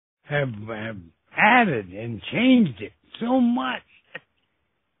have added and changed it so much.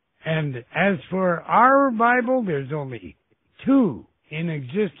 And as for our Bible, there's only 2 in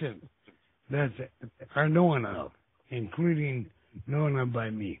existence that are known of, including known of by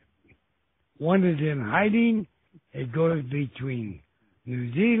me. One is in hiding. It goes between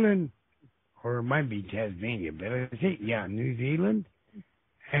New Zealand, or it might be Tasmania, but I think, New Zealand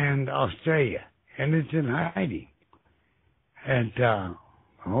and Australia. And it's in hiding. And,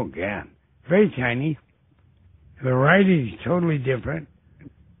 very tiny. The writing is totally different.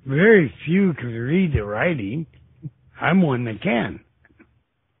 Very few can read the writing. I'm one that can.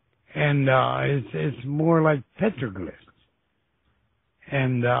 And it's more like petroglyphs.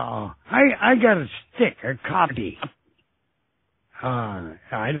 And I got a copy.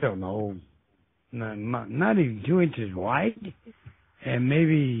 I don't know, not even 2 inches wide, and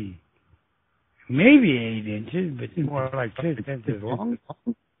maybe 8 inches, but more like 6 inches long.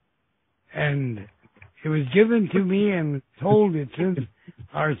 And it was given to me and told it's in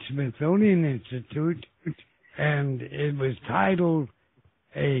our Smithsonian Institute, and it was titled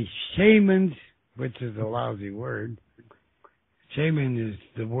A Shaman's, which is a lousy word. Shaman is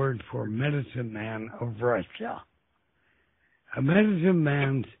the word for medicine man of Russia. A medicine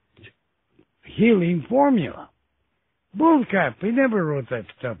man's healing formula. Bullcrap. We never wrote that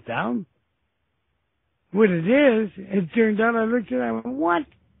stuff down. What it is, it turned out I looked at it and I went, what?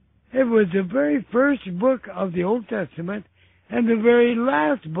 It was the very first book of the Old Testament and the very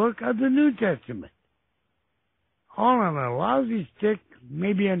last book of the New Testament. All on a lousy stick,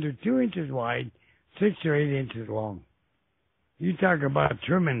 maybe under 2 inches wide, 6 or 8 inches long. You talk about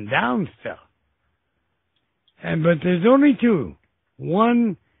trimming down stuff. But there's only 2.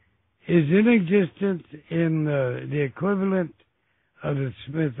 One is in existence in the equivalent of the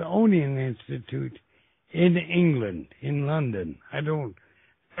Smithsonian Institute in England, in London. I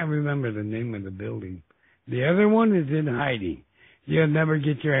can't remember the name of the building. The other one is in hiding. You'll never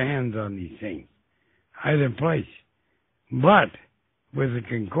get your hands on these things, either place. But with a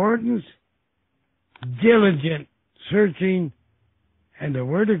concordance, diligent searching, and the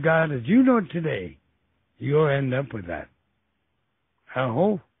Word of God as you know it today, you'll end up with that.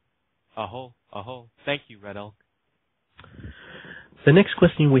 Aho? Aho, aho. Thank you, Red Elk. The next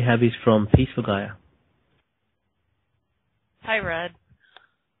question we have is from Peaceful Gaia. Hi, Red.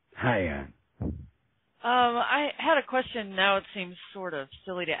 Hi, Ann. I had a question. Now it seems sort of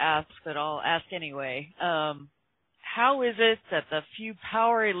silly to ask, but I'll ask anyway. How is it that the few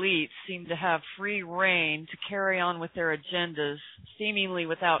power elites seem to have free reign to carry on with their agendas, seemingly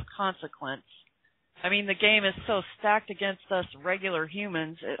without consequence? I mean, the game is so stacked against us regular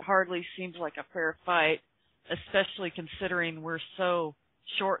humans, it hardly seems like a fair fight, especially considering we're so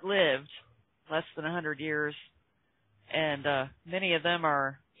short-lived, less than 100 years, and many of them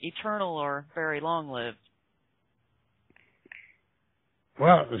are eternal or very long-lived.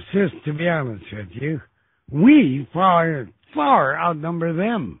 Well, sis, to be honest with you, we far outnumber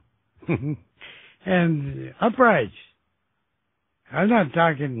them. And uprise. I'm not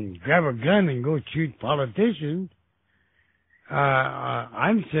talking grab a gun and go shoot politicians.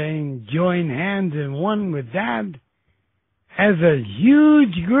 I'm saying join hands in one with that as a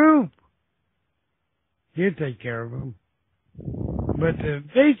huge group. You take care of them. But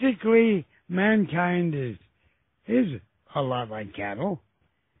basically, mankind is a lot like cattle.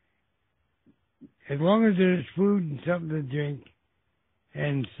 As long as there's food and something to drink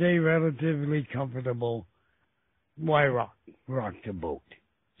and stay relatively comfortable, why rock the boat?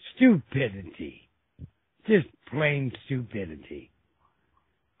 Stupidity. Just plain stupidity.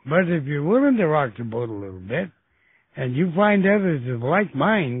 But if you're willing to rock the boat a little bit, and you find others of like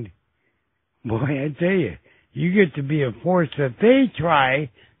mind, boy, I tell you, you get to be a force that they try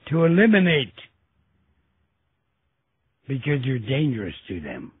to eliminate because you're dangerous to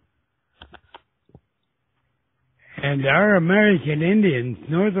them. And our American Indians,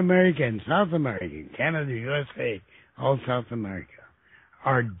 North America and South America, Canada, USA, all South America,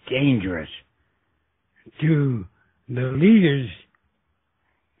 are dangerous to the leaders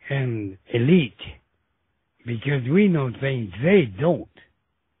and elite because we know things they don't.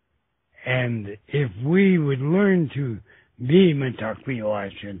 And if we would learn to be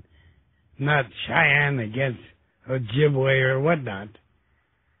Matakwioashan, not Cheyenne against Ojibwe or whatnot,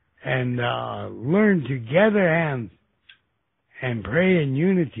 and learn to gather hands and pray in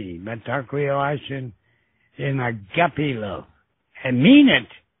unity, Matakwioashan, in agape love, and mean it,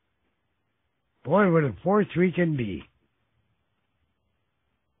 boy, what a force we can be.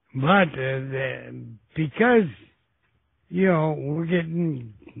 But because, you know, we're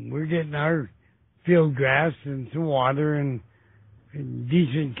getting our field grass and some water and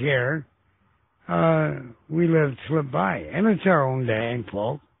decent care, we let it slip by. And it's our own dang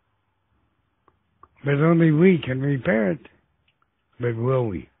fault. But only we can repair it. But will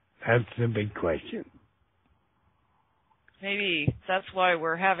we? That's the big question. Maybe that's why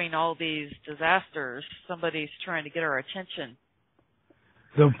we're having all these disasters. Somebody's trying to get our attention.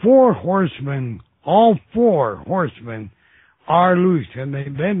 The four horsemen, all four horsemen, are loose, and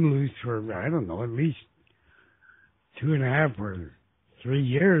they've been loose for, I don't know, at least 2.5 or 3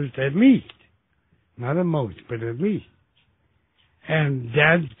 years, at least. Not at most, but at least. And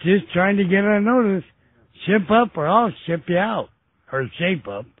Dad's just trying to get on notice. Ship up or I'll ship you out. Or shape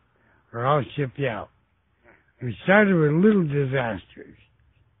up or I'll ship you out. We started with little disasters.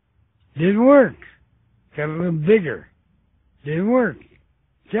 Didn't work. Got a little bigger. Didn't work.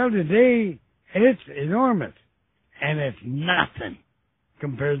 Till today, it's enormous. And it's nothing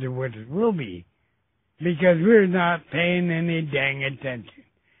compared to what it will be. Because we're not paying any dang attention.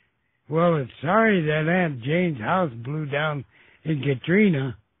 Well, it's sorry that Aunt Jane's house blew down in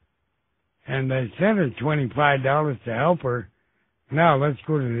Katrina. And they sent her $25 to help her. Now let's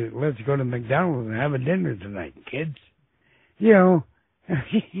go to McDonald's and have a dinner tonight, kids. You know,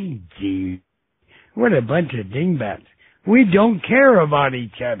 gee, what a bunch of dingbats. We don't care about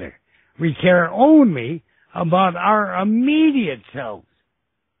each other. We care only about our immediate selves.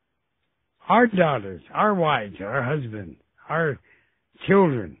 Our daughters, our wives, our husbands, our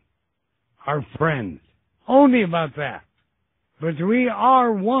children, our friends. Only about that. But we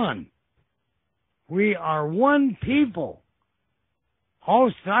are one. We are one people.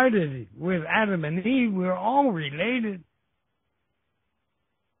 All started with Adam and Eve. We're all related.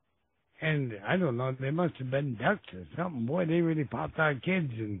 And I don't know, they must have been ducks or something. Boy, they really popped out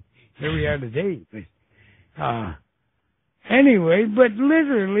kids, and here we are today. Anyway, but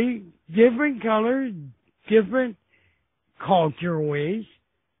literally, different colors, different culture ways,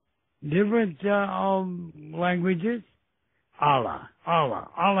 different languages. Allah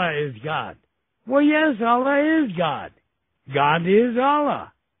is God. Well, yes, Allah is God. God is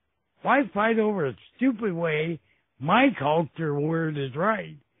Allah. Why fight over a stupid way? My culture word is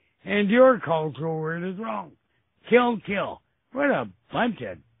right, and your cultural word is wrong. Kill, kill. What a bunch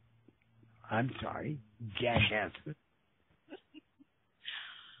of, I'm sorry, jackasses.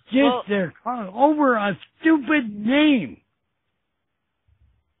 They're over a stupid name.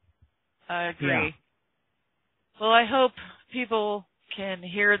 I agree. Yeah. Well, I hope people can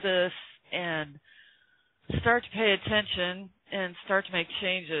hear this and start to pay attention and start to make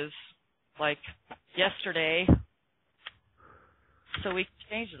changes like yesterday so we can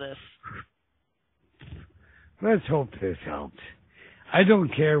change this. Let's hope this helps. I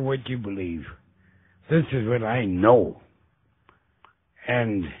don't care what you believe. This is what I know.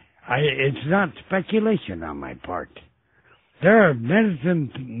 And it's not speculation on my part. There are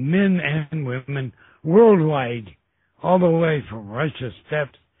medicine men and women worldwide, all the way from Russia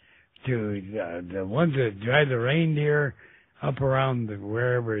steppes to the ones that drive the reindeer up around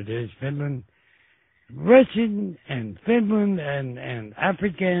wherever it is, Finland. Russian and Finland and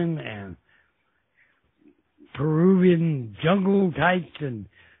African and Peruvian jungle types, and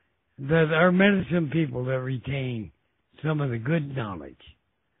that are medicine people that retain some of the good knowledge.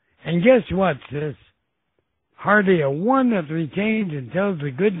 And guess what, sis? Hardly a one that retains and tells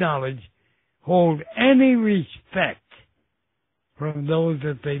the good knowledge hold any respect from those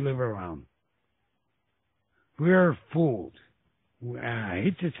that they live around. We're fools. I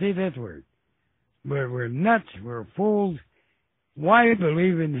hate to say that word, but we're nuts. We're fools. Why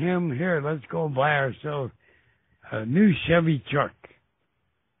believe in him? Here, let's go buy ourselves a new Chevy truck.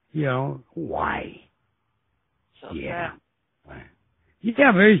 You know, why? So yeah. Sad.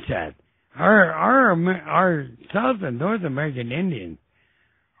 Yeah, very sad. Our South and North American Indians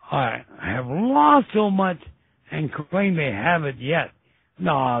have lost so much and claim they haven't yet.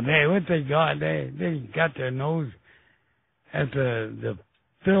 No, they got their nose at the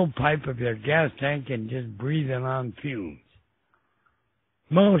fill pipe of their gas tank and just breathing on fumes.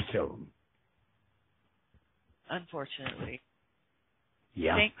 Most of them. Unfortunately.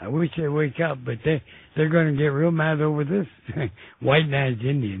 Yeah, I wish they'd wake up, but they're going to get real mad over this. White-nosed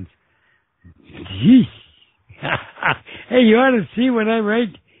Indians. Jeez. Hey, you ought to see what I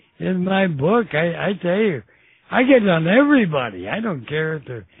write in my book. I tell you, I get on everybody. I don't care if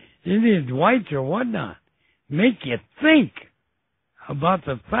they're Indians, whites, or whatnot. Make you think about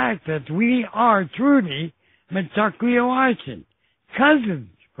the fact that we are truly Metoklioashin, cousins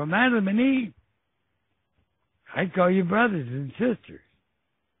from Adam and Eve. I call you brothers and sisters.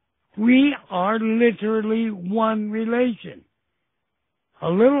 We are literally one relation. A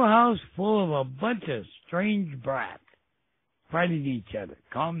little house full of a bunch of strange brats. fighting each other.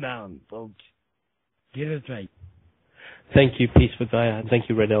 Calm down, folks. Get it right. Thank you, Peaceful Gaia, and thank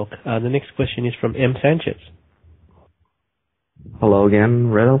you, Red Elk. The next question is from M. Sanchez. Hello again,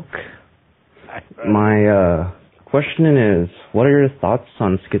 Red Elk. My question is, what are your thoughts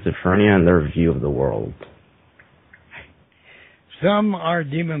on schizophrenia and their view of the world? Some are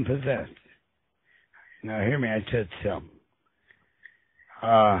demon-possessed. Now, hear me, I said some.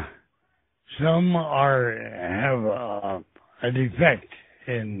 Some have a defect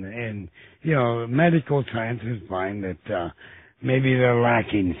in medical scientists find that maybe they're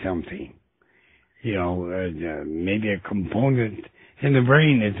lacking something. Maybe a component in the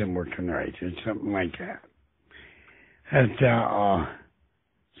brain isn't working right or something like that. And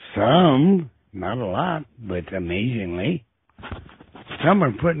some, not a lot, but amazingly, some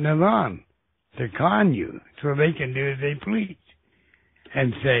are putting it on to con you so they can do as they please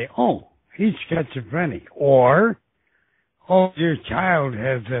and say, oh, he's schizophrenic, or, oh, your child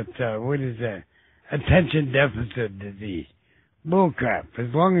has that, attention deficit disease. Bullcrap.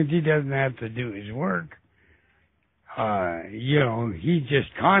 As long as he doesn't have to do his work, he's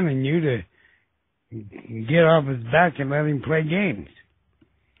just conning you to get off his back and let him play games.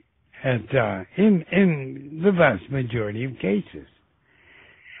 In the vast majority of cases.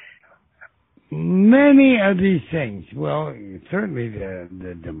 Many of these things, well, certainly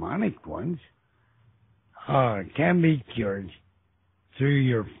the demonic ones, can be cured through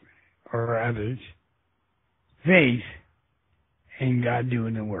your or others' faith in God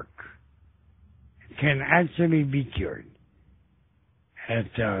doing the work. It can actually be cured.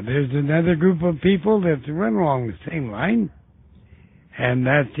 There's another group of people that run along the same line, and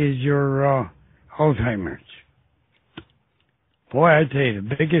that is your Alzheimer's. Boy, I tell you,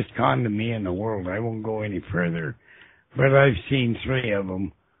 the biggest con to me in the world, I won't go any further, but I've seen 3 of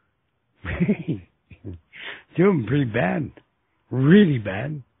them. 2 of them pretty bad, really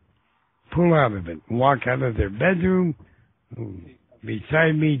bad. Pull out of it, walk out of their bedroom,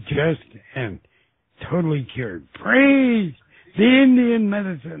 beside me just, and totally cured. Praise the Indian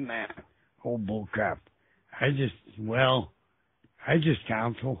medicine man. Oh, bullcrap. I just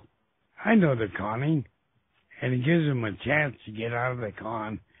counsel. I know they're conning. And it gives them a chance to get out of the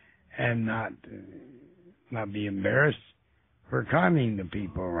con and not be embarrassed for conning the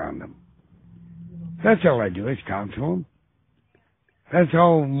people around them. That's all I do is counsel them. That's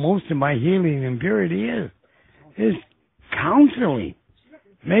all most of my healing and purity is counseling,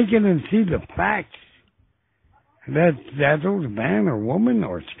 making them see the facts. That old man or woman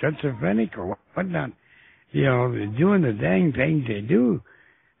or schizophrenic or whatnot, doing the dang things they do.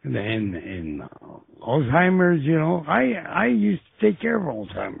 And Alzheimer's, I used to take care of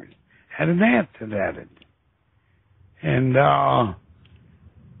Alzheimer's. Had an aunt that had it. And,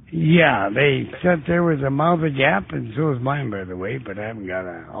 they said there was a mouth gap, and so is mine, by the way, but I haven't got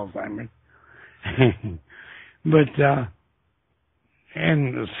Alzheimer's. But,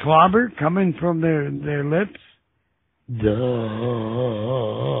 and slobber coming from their lips.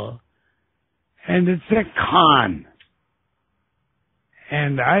 Duh. And it's a con.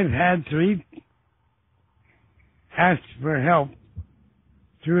 And I've had 3 ask for help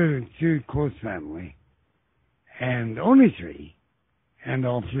through close family, and only 3, and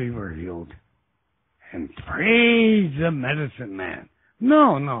all 3 were healed. And praise the medicine man.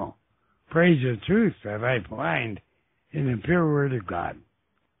 No, praise the truth that I find in the pure word of God.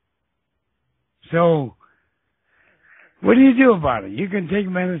 So, what do you do about it? You can take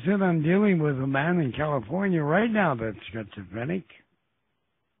medicine. I'm dealing with a man in California right now that's schizophrenic.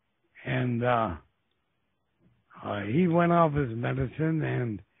 And he went off his medicine,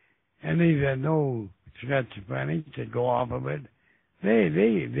 and he's had no schizophrenic to go off of it.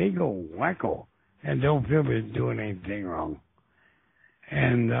 They go wacko and don't feel they're doing anything wrong.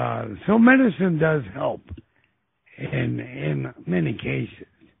 And so medicine does help in many cases.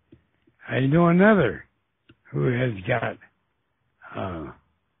 I know another who has got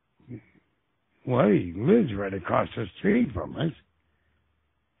he lives right across the street from us.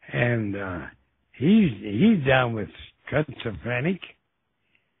 And he's down with schizophrenic.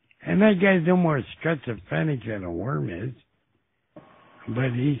 And that guy's no more schizophrenic than a worm is.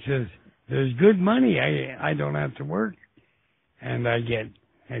 But he says, there's good money. I don't have to work. And I get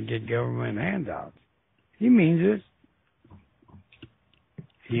government handouts. He means it.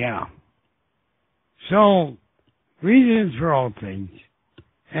 Yeah. So, reasons for all things.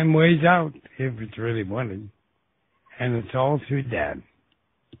 And ways out if it's really wanted. And it's all through Dad.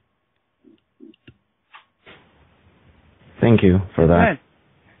 Thank you for that.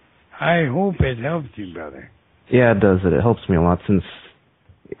 I hope it helps you, brother. Yeah, it does. It helps me a lot since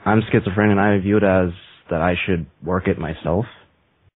I'm schizophrenic and I view it as that I should work it myself.